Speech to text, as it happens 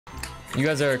You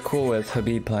guys are cool with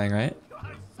Habib playing, right?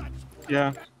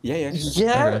 Yeah. Yeah,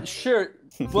 Okay. sure.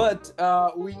 But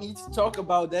we need to talk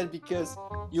about that because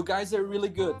you guys are really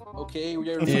good, okay? We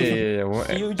are really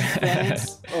Yeah. huge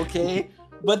fans, okay?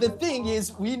 But the thing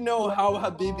is, we know how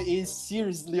Habib is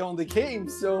seriously on the game,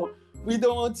 so we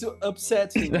don't want to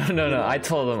upset him. No. I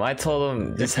told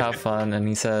him just have fun, and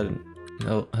he said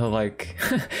he'll like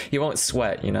he won't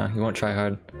sweat, you know. He won't try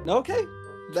hard. Okay,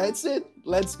 that's it.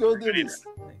 Let's go do this.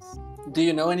 Do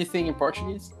you know anything in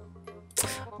Portuguese?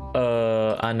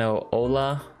 I know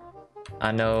Ola.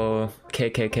 I know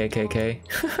KKKKK.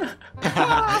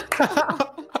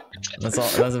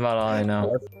 That's about all I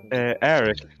know.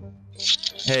 Arekk,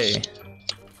 Hey.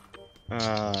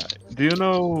 do you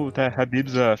know that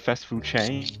Habib's a fast food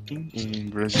chain in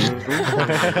Brazil?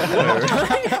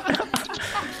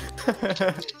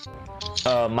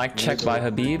 Mic check by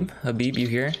Habib. Habib, you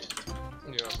here?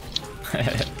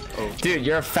 Yeah. Dude,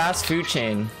 you're a fast food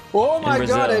chain. Oh my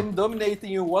Brazil. god, I'm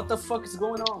dominating you. What the fuck is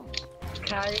going on?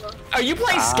 Are you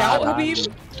playing Scout, Habib?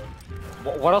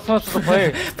 What else am I supposed to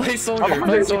play? Play soldier,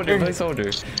 play soldier, play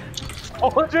soldier.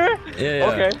 Soldier?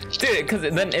 Yeah. Okay. Dude, because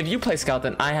then if you play Scout,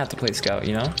 then I have to play Scout,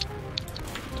 you know?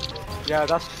 Yeah,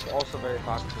 that's also very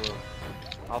possible.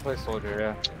 I'll play soldier,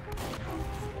 yeah.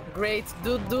 Great,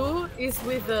 Dudu is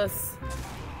with us.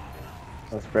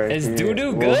 That's very Is cute.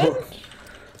 Dudu good?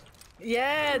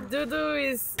 Yeah,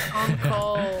 Dudu is on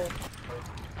call.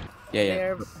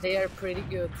 Yeah. They are pretty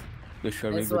good. You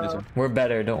sure as well. We're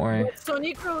better, don't worry. But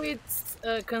Sonicro is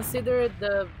considered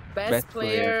the best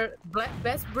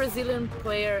best Brazilian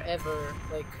player ever.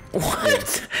 Like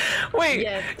What? Wait,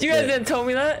 Yeah. you guys didn't tell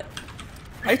me that?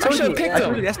 I told should've you. picked I him.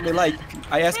 told you yesterday, like,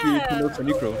 I asked you to know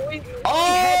Sonicro.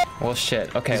 Oh! Well,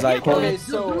 shit. Okay. He's like, okay,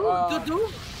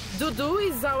 Dudu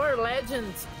is our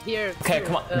legend here. Okay, too.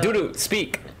 come on. Dudu,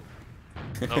 speak.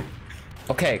 No.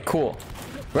 Okay, cool.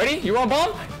 Ready? You want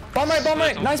bomb? Bomb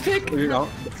right. Nice pick.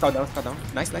 Scout down.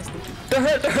 Nice. Thank you. They're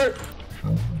hurt.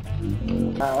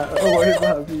 What is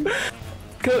that?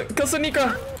 Kill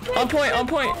Sonicro. On point.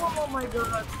 Oh my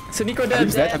god. Sonicro dead.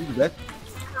 Habib's dead.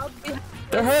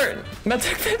 They're hurt.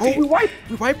 Medic 50. Oh,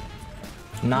 we wipe.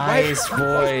 Nice,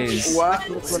 boys. What?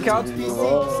 Scout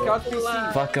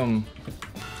PC. Fuck him.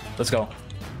 Let's go.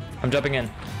 I'm jumping in.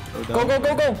 Go.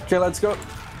 Okay, let's go.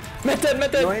 Met dead.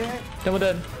 Double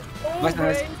dead.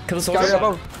 Nice. Kill the Scout soldier.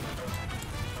 above.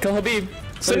 Kill Habib.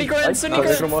 Sonicro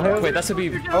in. Wait, that's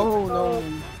Habib. Oh no.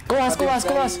 Go last.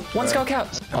 One scout cap.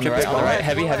 On the right.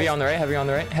 Heavy on the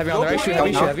right. Shoot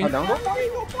heavy.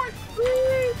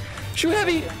 Shoot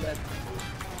heavy.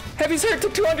 Heavy's hurt.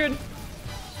 Took 200.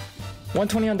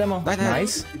 120 on demo.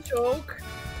 Nice. Choke.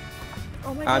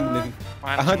 Oh my god. I'm leaving.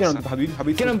 100 on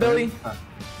Habib. Get him, Billy.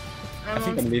 I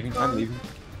think I'm leaving.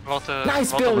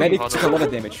 Nice, Billy. Medic took a lot of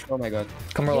damage. Oh my god.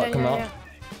 Come roll out.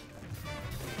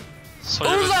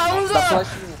 Soldier.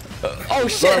 Oh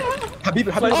shit. Habib.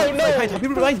 Oh no.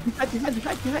 Habib behind. Run.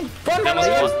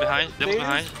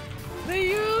 Behind. They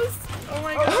used. Oh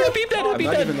my god. Habib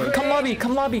dead. going.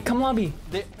 Come lobby.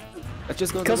 Let's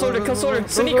just go. Kill soldier.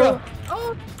 Sonicro.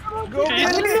 Oh, Go.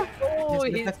 oh,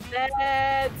 he's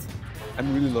dead.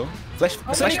 I'm really low. Flash.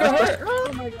 Sonicro hurt.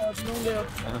 Oh my god, não deu.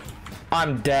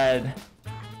 I'm dead.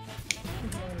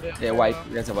 Yeah, wipe.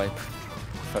 That's a wipe.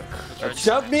 Fuck.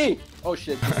 Shove me! Oh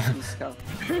shit, this is scout.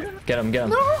 Get him.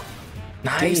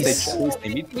 Nice.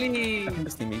 Stay mid. Billy. I think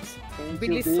stay mid.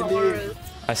 Billy Soares.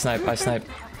 I snipe.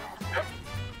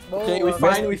 Okay, we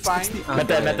find. Met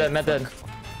dead.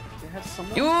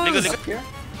 You.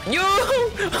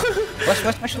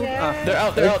 Flash. Yeah. They're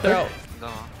out.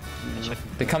 No.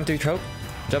 They come through trope.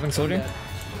 Jumping soldier.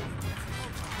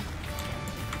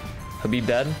 Habib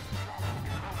dead.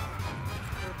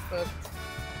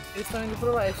 Eles estão indo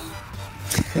pro leste.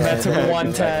 That's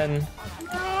 110.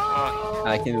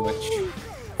 I can't do much.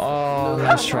 Oh,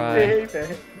 nice try.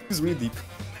 He's really deep.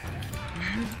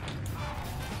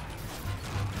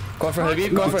 Go for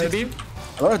Habib.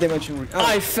 A lot of damage.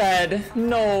 I fed.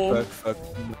 No. Fuck.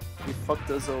 He fucked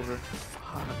us over.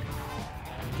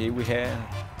 Okay, we have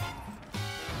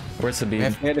Where's Habib?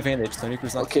 advantage.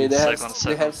 Sonicro's not. Okay, they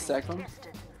Second. have second.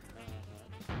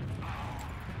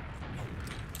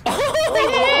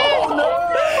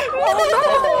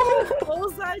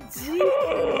 Ousadinho,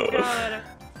 cara.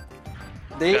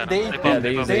 They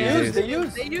use.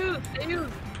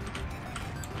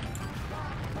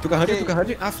 Took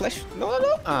 100. Ah, flash. No.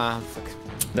 Ah, fuck.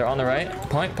 They're on the right.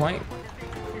 Point.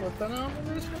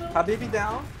 Habib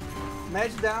down.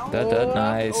 Match down. Dead.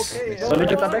 Nice. Okay.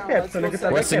 Sonicro tá backup.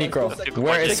 Where's Sonicro?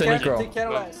 Where is Sonicro? Take care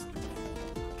last.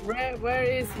 Where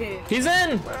is he? He's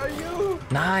in. Where are you?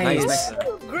 Nice.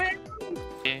 Oh, great.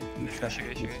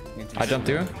 Cheguei. I jumped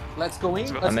through. Let's go in.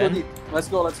 Let's go. Let's I'm go in. deep. Let's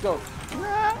go. Let's go.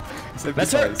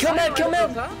 Let's hurt. Kill mid. Kill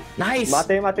mid. Nice.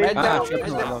 Matei. Red Ah, down. trap Red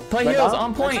no, down. no. Play Right heals down?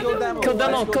 on point. Let's go demo. Kill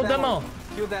demo. Let's go Kill demo. demo.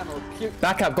 Kill demo. Kill.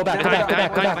 Back up. Go back.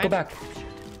 Go back.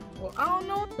 Oh,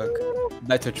 não.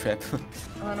 Lighter trap.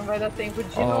 Ah, não vai dar tempo de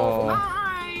Oh. novo.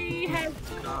 Ai,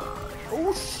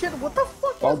 Oh shit! What the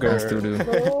fuck? Nice, Dudu.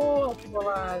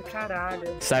 boa, caralho.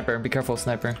 Sniper. Be careful,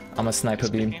 sniper. I'm a sniper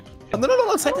beam.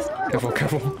 No, side this. Careful.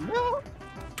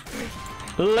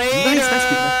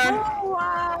 Later.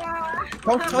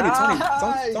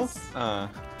 Don't.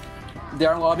 They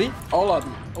are lobby. All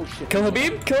lobby. Oh shit. Kill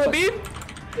Habib.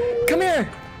 Come here.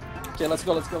 Okay, let's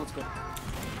go.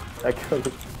 I killed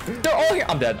it. They're all here.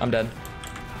 I'm dead.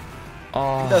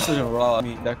 Oh. That's a roll. I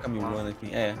mean, that can be run. I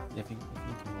think. Yeah, I think.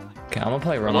 Okay, I'm gonna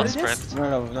play Roll Run. on spread.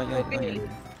 No, not yet.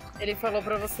 Ele falou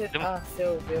pra você. Ah, você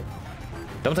ouviu.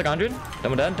 Double take 100.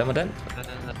 Double dead.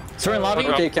 Sorry, in lobby.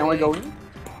 Okay, can we go in?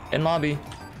 In lobby.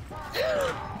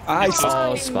 I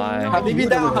saw. Oh, spy. Habibi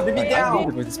down. I knew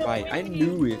it was a spy. I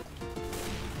knew it.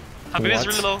 Habib is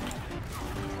really low.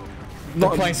 They're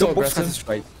playing so both aggressive. scouts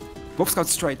straight. Both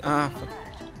scouts straight. Ah, fuck.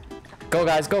 Go,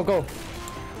 guys. Go.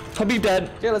 Habib dead.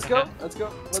 Okay, let's go.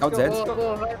 Scout dead.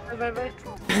 Boa, vai.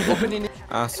 Opening.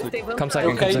 Ah, sweet. Tem Come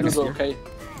vantagem. second. Okay, okay.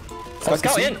 Oh,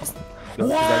 scout in. No,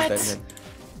 What? he's dead.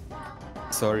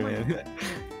 Sorry, man.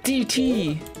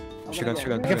 DT. Chegando.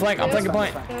 I can flank. I'm flanking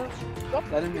point.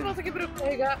 Let him in. Nossa, que pra eu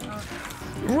carregar.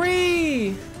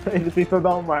 Ree. Ele tentou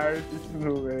dar um Mars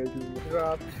no velho.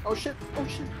 Drop. Oh shit.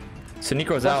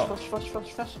 Sonico's out.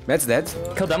 Flash. Matt's dead.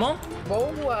 Kill demo.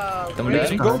 Boa. Demo Great.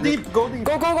 dead. Go deep. Go.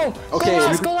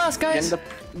 Okay. Go last, guys.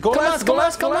 Go last. Go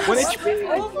last. 1 HP.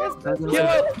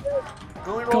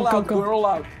 Yo. Go roll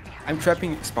out. I'm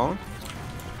trapping spawn.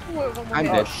 Eu vou I'm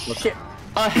morrer. dead. Shit.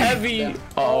 A heavy.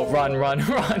 Oh, run.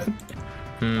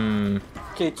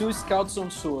 Okay, 2 scouts on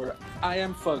sewer. I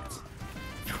am fucked.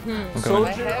 Okay.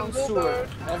 Soldier I on have sewer.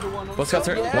 Everyone on One scout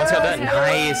sewer. dead. One scout dead.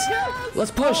 Nice.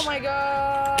 Let's Oh push. my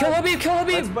god. Kill Habib.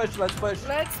 Let's push. Let's push.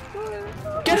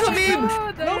 Get Habib.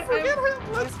 Don't forget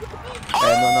him. Let's go.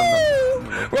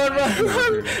 No.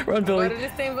 Run, Billy. Agora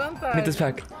eles têm vantagem. Hit this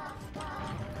pack.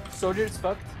 Soldier is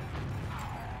fucked.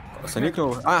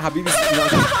 Sonico. Ah, Habib is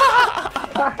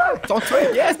Don't try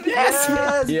it. Yes.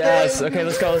 Yes. Okay,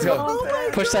 let's go.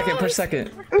 Push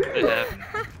second. Yeah.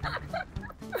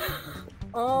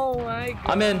 Oh my god.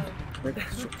 I'm in.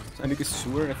 Sonic is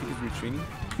sewer. I think he's retreating.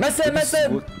 Mess in.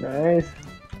 Nice.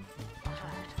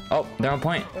 Oh, they're on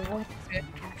point. Eu vou morrer.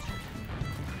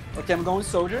 Okay, I'm going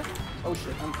soldier. Oh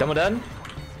shit. Demo dead.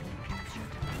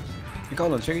 Fica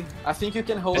rolando, chega aí. I think you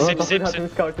can hold. Oh, Sim, tá sim, fazendo sim. um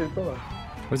scout ele lá.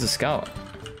 Where's the scout?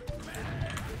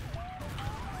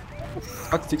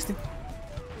 Scout 60.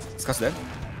 Scout's dead.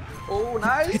 Oh,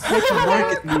 nice.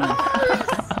 Market move.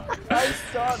 I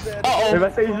saw that. Ele Uh-oh.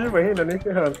 vai sair vivo ainda, nem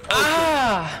ferrando.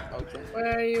 Ah! Okay.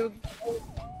 Where are you?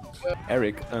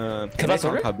 Eric, Can I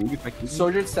soldier? Habib if I kill him?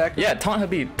 Soldier second. Yeah, taunt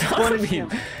Habib. Punish him.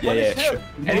 Yeah, Punish sure.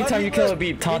 him. Anytime you kill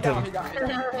Habib, He taunt down, him. he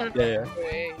down. Yeah.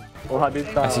 Wait. O Habib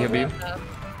tá. I see Habib.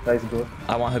 Tá esgoto.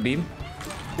 I want Habib.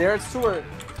 There's sewer.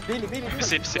 Billy.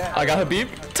 Sip. Yeah. I got Habib.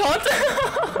 Taunt.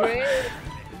 Great.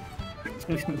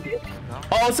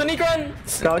 Oh, Sonicro.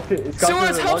 Scout.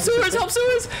 Sewers, help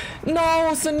sewers.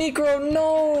 No, Sonicro,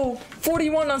 no.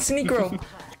 41 on Sonicro.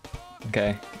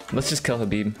 Okay, let's just kill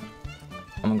Habib.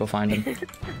 I'm gonna go find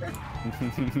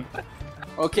him.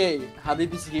 Okay,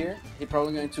 Habib is here. He's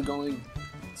probably going to go in.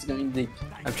 He's going deep.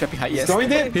 I'm trapping high. Yes. Going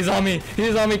deep. He's on me.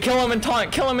 Kill him and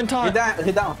taunt.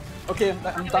 He down. Okay,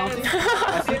 I'm taunting.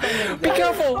 I think I'm gonna Be die.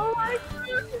 careful. Oh my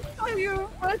god. Are you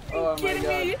fucking Oh my kidding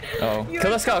me? Oh, You're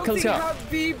kill the scout. taunting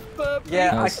Habib, puppy.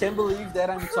 Yeah, Nice. I can't believe that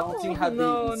I'm taunting Habib.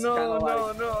 No, It's no, kinda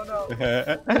like...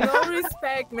 no. No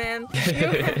respect, man. You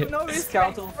have no respect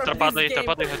Scout on- for Trapado this aí, game.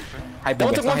 trapado aí. High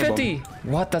Double bomb. took High bomb. 150.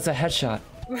 What? That's a headshot.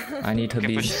 I need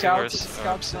Habib. push.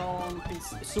 Scouts on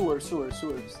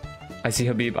sewers. I see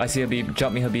Habib.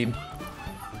 Jump me, Habib.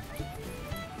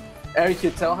 Eric, you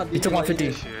tell Habib He took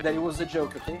 150. that it was a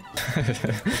joke,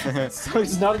 okay? So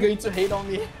he's not going to hate on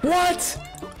me. What?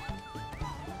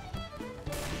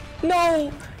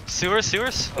 No.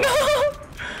 Sewers.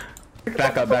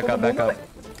 Back up.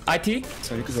 IT.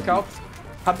 Sonic is a Scout.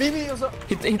 Habibi is a...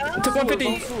 He took on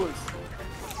 150. sewers.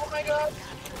 Oh my god.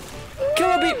 Kill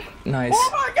Habib. Nice.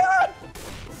 Oh my god!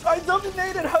 I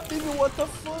dominated Habibi, what the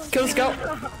fuck? Kill the scout.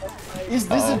 Is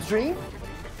this Uh-oh. a dream?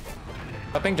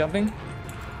 Jumping.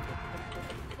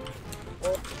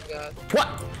 Oh my god. What?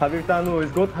 Habib tá no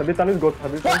esgoto.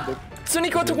 What?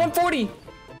 Sonico took 140.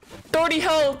 30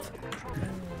 health.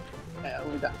 Yeah,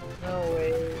 we got... No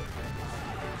way.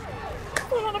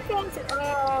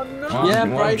 Oh, no. Oh, Yeah,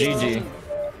 well, Bryce. GG.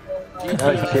 O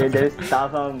shader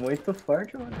estava muito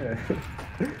forte, mano.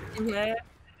 Yeah.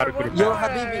 Yo,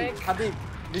 Habib,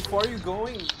 before you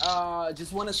going,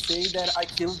 just want to say that I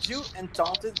killed you and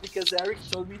taunted because Arekk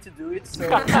told me to do it, so...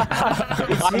 I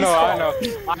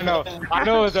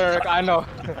know, Derek, I know.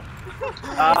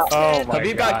 Oh my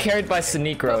Habib god. got carried by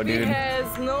Sinecro, He dude.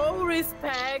 has no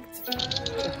respect.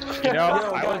 You know,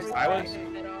 Yo, I was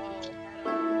at all.